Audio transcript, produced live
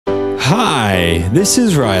Hi, this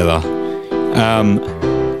is Ryla.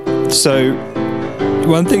 So,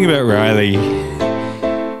 one thing about Riley,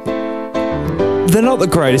 they're not the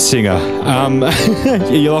greatest singer.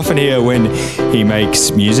 You'll often hear when he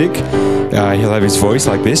makes music, he'll have his voice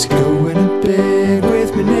like this. Going to bed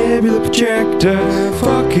with my Nebula Projector,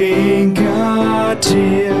 fucking got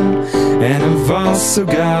here. And I've also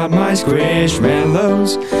got my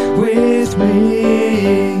squishmallows with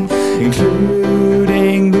me,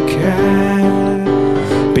 including the cat.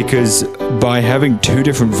 Because by having two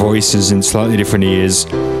different voices in slightly different ears,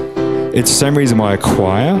 it's the same reason why a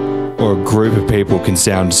choir or a group of people can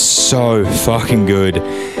sound so fucking good,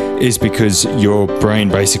 is because your brain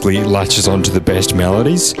basically latches onto the best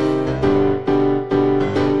melodies. Going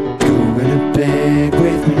to bed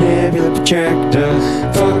with my Nebula Projector,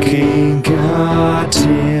 fucking got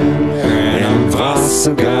him. And I've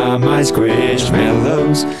also got my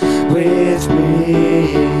squishmallows with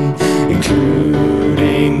me,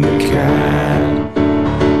 including the cat.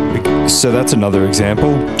 So that's another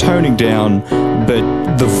example. Toning down, but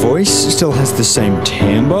the voice still has the same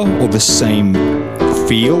timbre or the same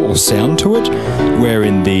feel or sound to it, where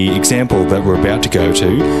in the example that we're about to go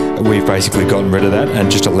to, we've basically gotten rid of that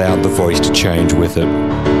and just allowed the voice to change with it.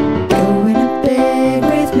 Going to bed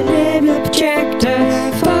with my Nebula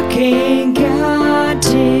Projector, fucking got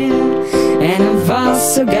him. And I've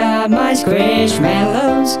also got my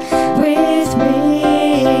squishmallows with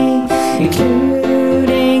me,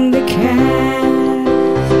 including the cat.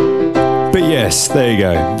 But yes, there you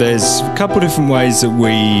go. There's a couple different ways that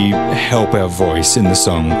we help our voice in the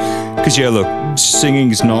song. Because yeah, look,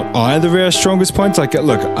 singing's not either of our strongest points. Like,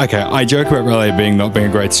 look, okay, I joke about Riley not being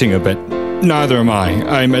a great singer, but neither am I.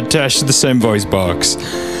 I'm attached to the same voice box.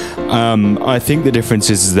 I think the difference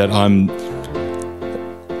is that I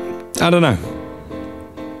don't know.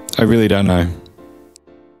 I really don't know.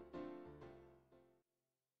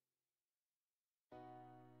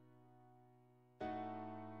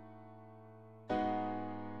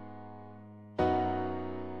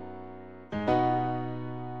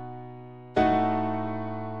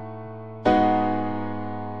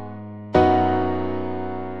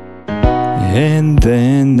 And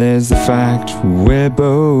then there's the fact we're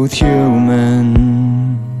both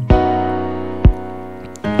human.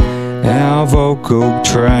 Our vocal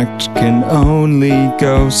tract can only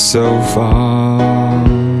go so far.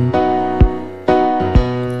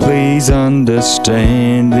 Please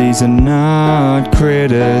understand, these are not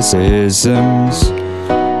criticisms.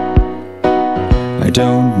 I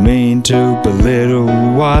don't mean to belittle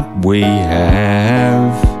what we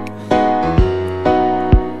have,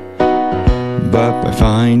 but by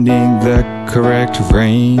finding the correct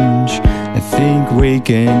range, I think we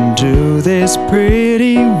can do this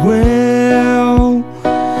pretty well.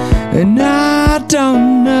 And I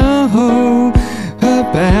don't know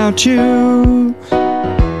about you,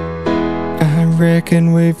 I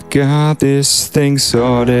reckon we've got this thing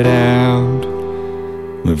sorted out.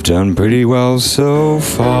 We've done pretty well so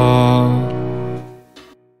far.